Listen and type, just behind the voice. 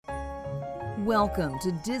Welcome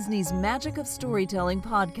to Disney's Magic of Storytelling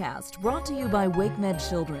podcast, brought to you by WakeMed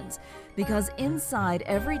Children's, because inside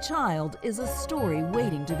every child is a story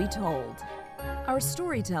waiting to be told. Our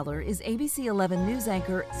storyteller is ABC 11 news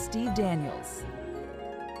anchor Steve Daniels.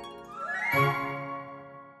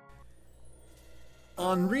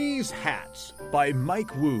 Henri's Hats by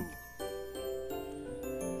Mike Wu.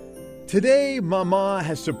 Today, Mama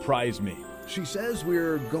has surprised me. She says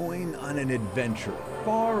we're going on an adventure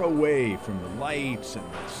far away from the lights and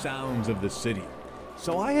the sounds of the city.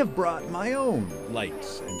 So I have brought my own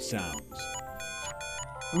lights and sounds.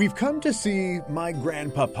 We've come to see my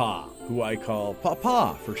grandpapa, who I call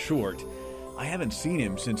Papa for short. I haven't seen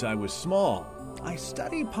him since I was small. I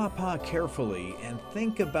study Papa carefully and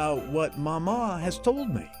think about what Mama has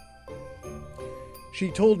told me. She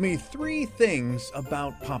told me 3 things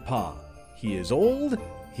about Papa. He is old,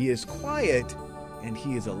 he is quiet, and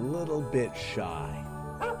he is a little bit shy.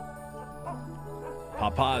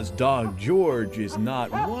 Papa's dog George is not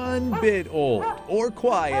one bit old or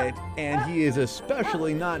quiet, and he is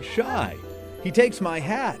especially not shy. He takes my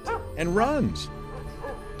hat and runs.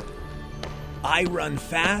 I run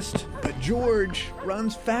fast, but George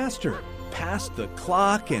runs faster, past the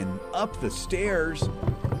clock and up the stairs,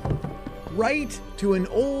 right to an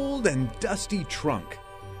old and dusty trunk.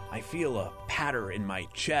 I feel a patter in my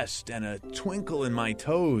chest and a twinkle in my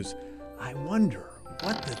toes. I wonder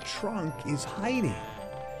what the trunk is hiding.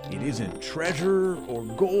 It isn't treasure or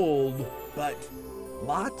gold, but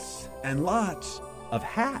lots and lots of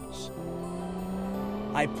hats.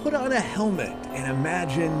 I put on a helmet and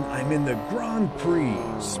imagine I'm in the Grand Prix,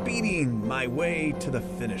 speeding my way to the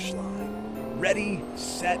finish line. Ready,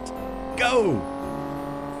 set, go!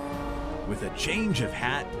 With a change of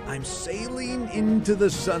hat, I'm sailing into the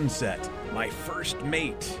sunset, my first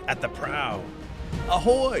mate at the prow.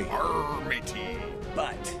 Ahoy! Arr, matey!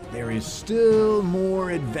 But there is still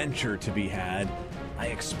more adventure to be had. I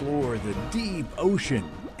explore the deep ocean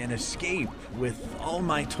and escape with all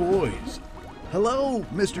my toys. Hello,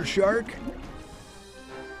 Mr. Shark.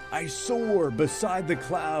 I soar beside the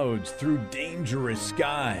clouds through dangerous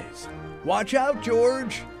skies. Watch out,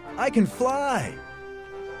 George! I can fly!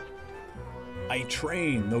 I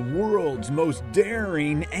train the world's most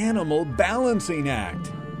daring animal balancing act.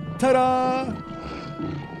 Ta-da!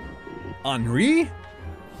 Henri?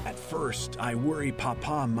 At first, I worry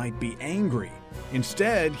Papa might be angry.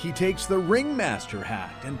 Instead, he takes the ringmaster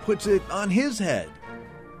hat and puts it on his head.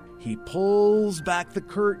 He pulls back the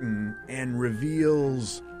curtain and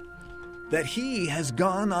reveals that he has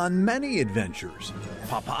gone on many adventures.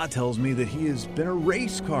 Papa tells me that he has been a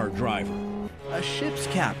race car driver, a ship's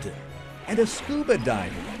captain, and a scuba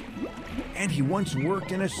diver. And he once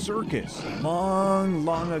worked in a circus long,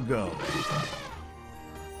 long ago.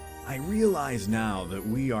 I realize now that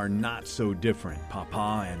we are not so different,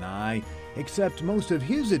 Papa and I, except most of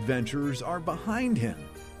his adventures are behind him,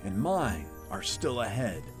 and mine are still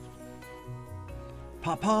ahead.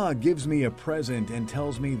 Papa gives me a present and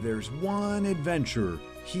tells me there's one adventure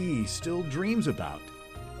he still dreams about.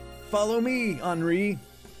 Follow me, Henri.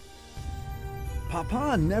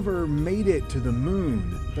 Papa never made it to the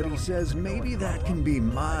moon, but he says maybe that can be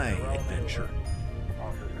my adventure.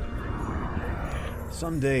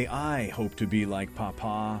 Someday I hope to be like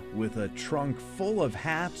Papa, with a trunk full of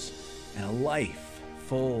hats and a life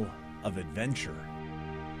full of adventure.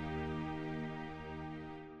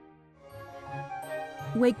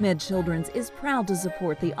 WakeMed Children's is proud to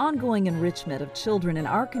support the ongoing enrichment of children in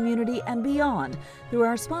our community and beyond through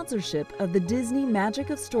our sponsorship of the Disney Magic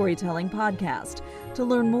of Storytelling podcast. To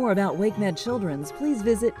learn more about WakeMed Children's, please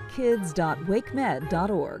visit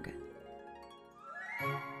kids.wakemed.org.